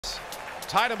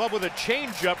tied him up with a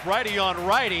changeup, righty on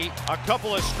righty. A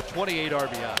couple of 28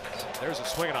 RBIs. There's a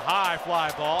swing and a high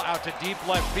fly ball out to deep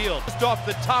left field. Just off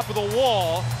the top of the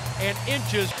wall and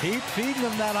inches. Keep feeding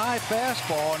him that high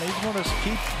fastball, and he's going to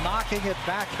keep knocking it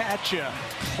back at you.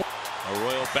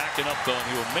 Arroyo backing up though, and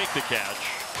he will make the catch.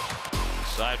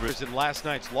 Sideways in last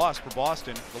night's loss for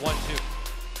Boston. The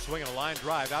 1-2. Swinging a line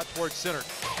drive out towards center.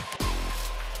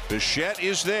 Bichette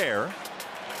is there.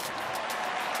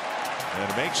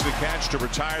 And makes the catch to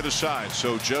retire the side.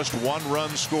 So just one run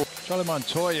score. Charlie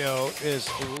Montoyo is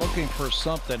looking for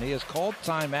something. He has called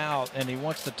timeout, and he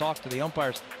wants to talk to the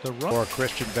umpires. The run for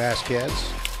Christian Vasquez.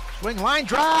 Swing line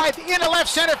drive into left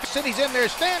center. City's in there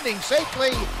standing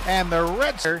safely, and the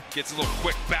Reds gets a little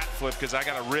quick bat flip because I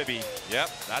got a ribby. Yep,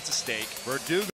 that's a stake. Verdugo.